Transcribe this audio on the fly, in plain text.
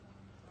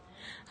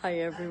Hi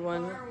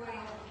everyone,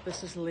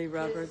 this is Lee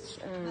Roberts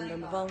and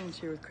I'm a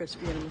volunteer with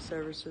Crestview Animal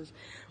Services.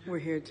 We're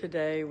here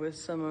today with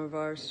some of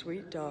our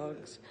sweet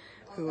dogs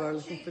who are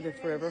looking for their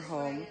forever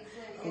home.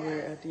 We're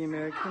at the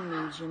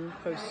American Legion,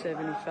 Post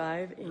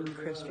 75 in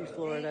Crestview,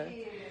 Florida.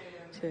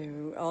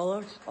 So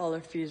all our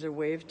fees are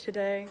waived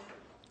today,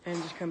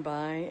 and just come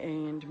by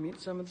and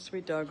meet some of the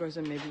sweet doggos,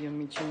 and maybe you'll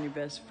meet your new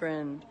best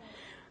friend.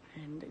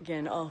 And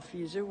again, all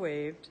fees are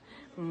waived.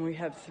 And we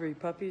have 3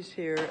 puppies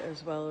here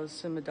as well as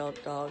some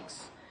adult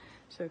dogs.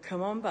 So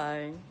come on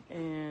by,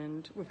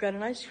 and we've got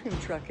an ice cream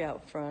truck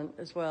out front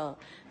as well.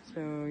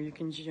 So you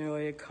can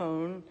enjoy a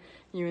cone.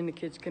 You and the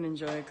kids can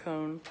enjoy a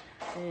cone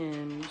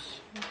and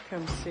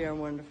come see our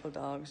wonderful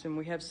dogs. And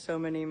we have so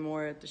many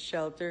more at the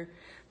shelter,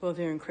 both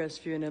here in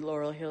Crestview and at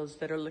Laurel Hills,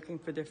 that are looking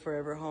for their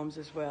forever homes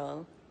as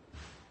well.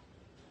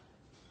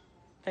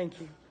 Thank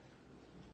you.